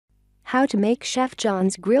How to make Chef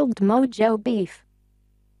John's grilled Mojo beef.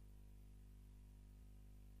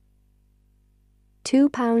 2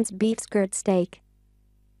 pounds beef skirt steak.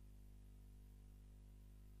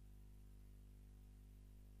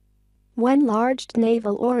 1 large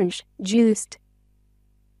navel orange, juiced.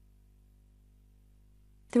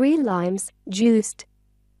 3 limes, juiced.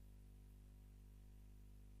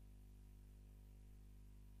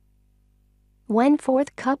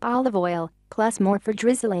 1/4 cup olive oil, plus more for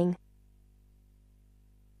drizzling.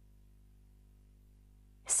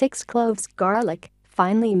 6 cloves garlic,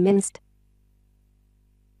 finely minced.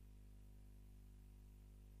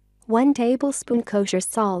 1 tablespoon kosher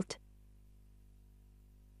salt.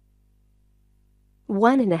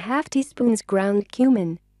 1½ teaspoons ground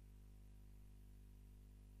cumin.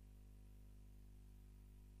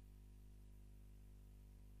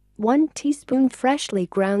 1 teaspoon freshly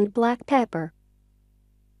ground black pepper.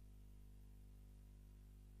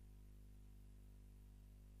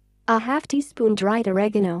 1/2 teaspoon dried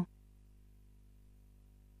oregano.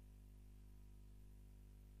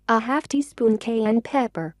 1/2 teaspoon cayenne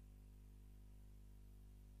pepper.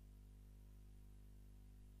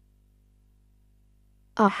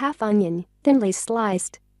 1/2 onion, thinly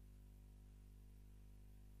sliced.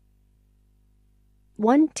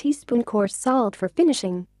 1 teaspoon coarse salt for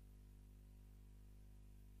finishing.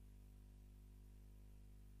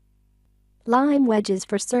 Lime wedges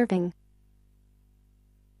for serving.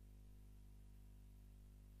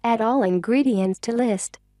 Add all ingredients to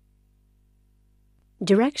list.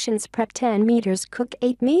 Directions: prep 10 meters, cook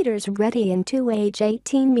 8 meters, ready in 2 age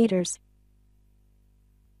 18 meters.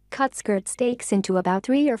 Cut skirt steaks into about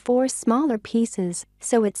 3 or 4 smaller pieces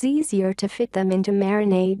so it's easier to fit them into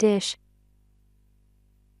marinade dish.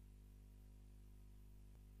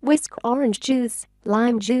 Whisk orange juice,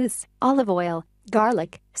 lime juice, olive oil,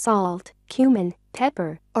 garlic, salt, cumin,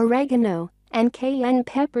 pepper, oregano, and cayenne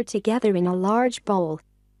pepper together in a large bowl.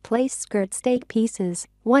 Place skirt steak pieces,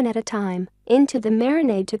 one at a time, into the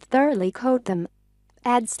marinade to thoroughly coat them.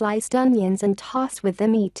 Add sliced onions and toss with the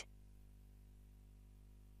meat.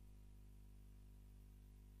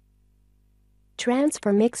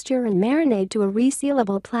 Transfer mixture and marinade to a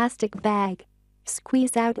resealable plastic bag.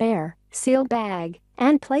 Squeeze out air, seal bag,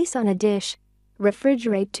 and place on a dish.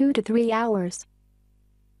 Refrigerate 2 to 3 hours.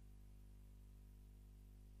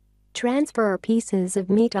 Transfer pieces of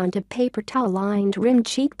meat onto paper towel-lined rimmed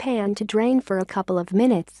sheet pan to drain for a couple of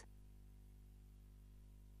minutes.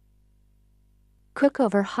 Cook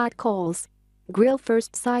over hot coals. Grill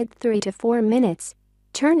first side 3 to 4 minutes.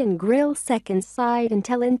 Turn and grill second side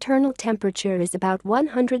until internal temperature is about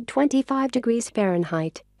 125 degrees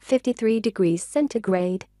Fahrenheit, 53 degrees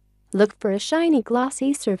centigrade. Look for a shiny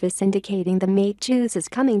glossy surface indicating the meat juice is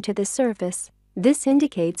coming to the surface. This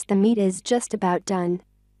indicates the meat is just about done.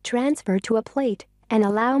 Transfer to a plate and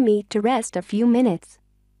allow meat to rest a few minutes.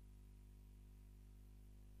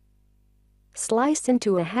 Slice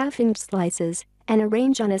into 1/2-inch slices and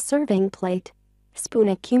arrange on a serving plate. Spoon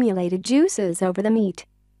accumulated juices over the meat.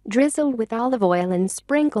 Drizzle with olive oil and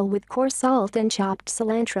sprinkle with coarse salt and chopped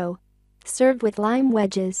cilantro. Serve with lime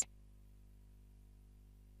wedges,